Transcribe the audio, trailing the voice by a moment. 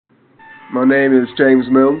My name is James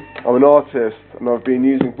Mylne. I'm an artist and I've been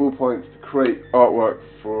using ballpoints to create artwork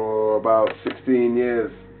for about 16 years.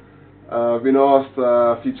 I've been asked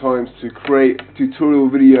a few times to create a tutorial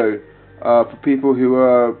video for people who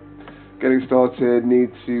are getting started,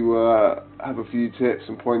 need to have a few tips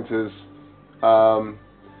and pointers. And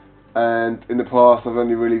in the past I've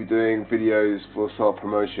only really been doing videos for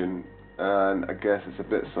self-promotion, and I guess it's a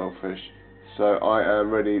bit selfish. So I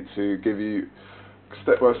am ready to give you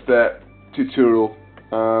step-by-step tutorial,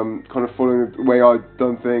 kind of following the way I've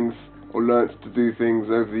done things or learnt to do things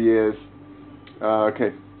over the years.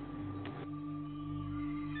 Okay.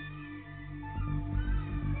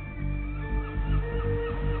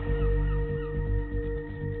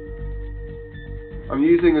 I'm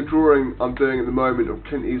using a drawing I'm doing at the moment of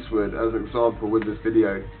Clint Eastwood as an example with this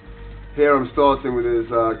video. Here I'm starting with his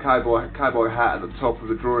cowboy hat at the top of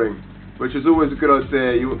the drawing, which is always a good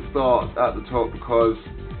idea. You want to start at the top because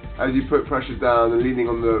as you put pressure down and leaning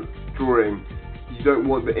on the drawing, you don't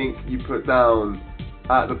want the ink you put down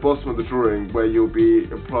at the bottom of the drawing where you'll be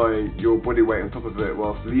applying your body weight on top of it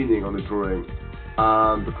whilst leaning on the drawing,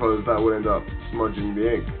 because that will end up smudging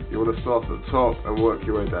the ink. You want to start at the top and work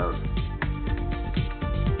your way down.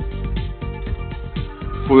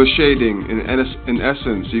 For the shading, in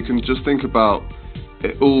essence, you can just think about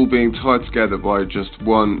it all being tied together by just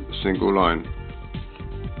one single line,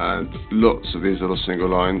 and lots of these little single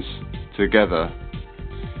lines together.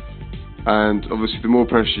 And obviously the more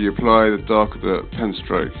pressure you apply, the darker the pen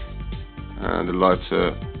stroke, and the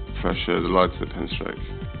lighter pressure, the lighter the pen stroke.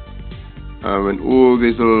 When all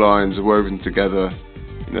these little lines are woven together,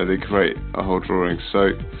 you know, they create a whole drawing. So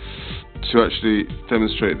to actually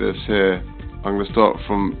demonstrate this here, I'm going to start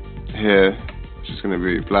from here, which is going to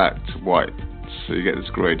be black to white, so you get this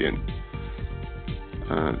gradient,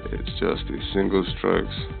 and it's just these single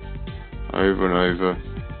strokes over and over,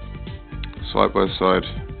 side by side,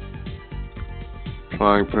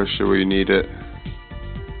 applying pressure where you need it,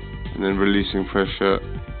 and then releasing pressure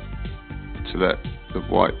to let the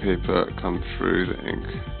white paper come through the ink.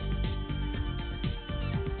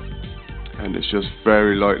 And it's just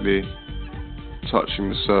very lightly touching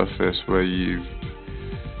the surface where you've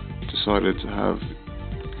decided to have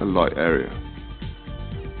a light area.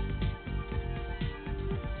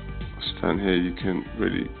 Down here you can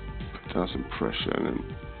really put down some pressure and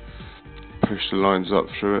then push the lines up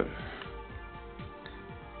through it.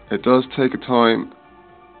 It does take a time,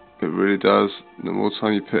 it really does. The more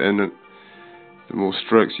time you put in it, the more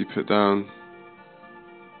strokes you put down,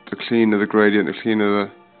 the cleaner the gradient, the cleaner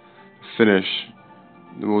the finish,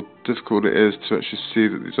 the more difficult it is to actually see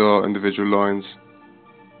that these are individual lines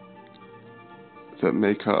that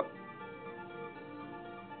make up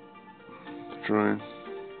the drawing.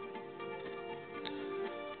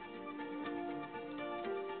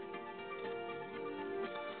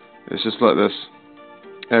 It's just like this,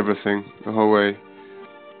 everything, the whole way,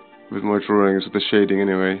 with my drawings, with the shading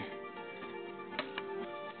anyway.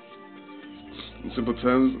 In simple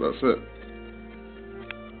terms, that's it.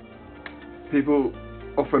 People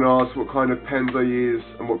often ask what kind of pens I use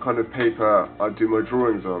and what kind of paper I do my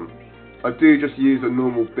drawings on. I do just use a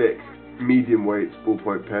normal Bic medium weight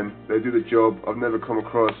ballpoint pen. They do the job. I've never come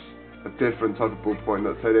across a different type of ballpoint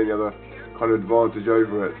that's had any other kind of advantage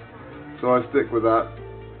over it, so I stick with that.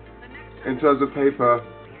 In terms of paper,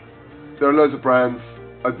 there are loads of brands.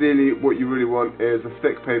 Ideally what you really want is a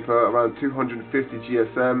thick paper around 250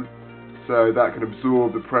 GSM, so that can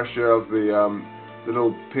absorb the pressure of the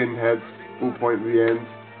little pin heads, ballpoint at the end.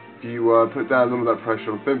 If you put down some of that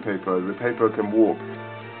pressure on thin paper, the paper can warp.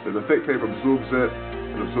 So the thick paper absorbs it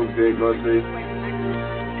and absorbs the ink nicely.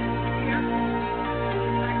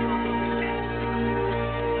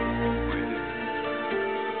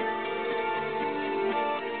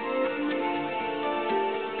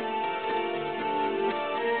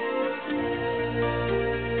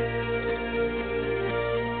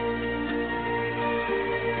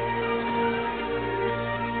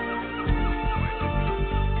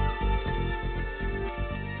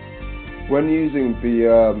 When using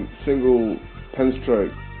the single pen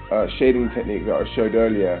stroke shading technique that I showed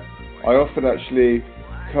earlier, I often actually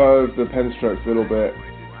curve the pen strokes a little bit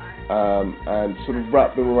and sort of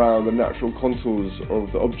wrap them around the natural contours of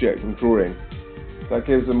the object I'm drawing. That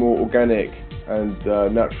gives a more organic and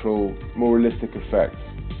natural, more realistic effect.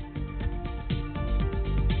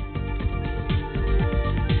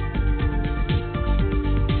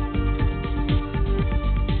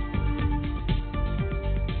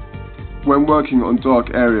 When working on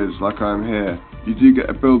dark areas like I am here, you do get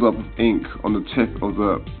a build-up of ink on the tip of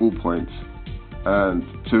the ballpoint, and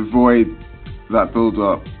to avoid that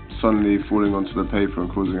build-up, suddenly falling onto the paper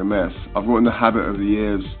and causing a mess. I've got in the habit over the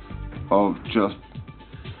years of just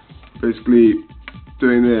basically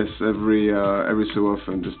doing this every so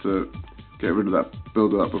often, just to get rid of that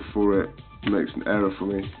build up before it makes an error for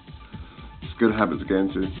me. It's a good habit to get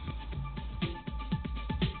into.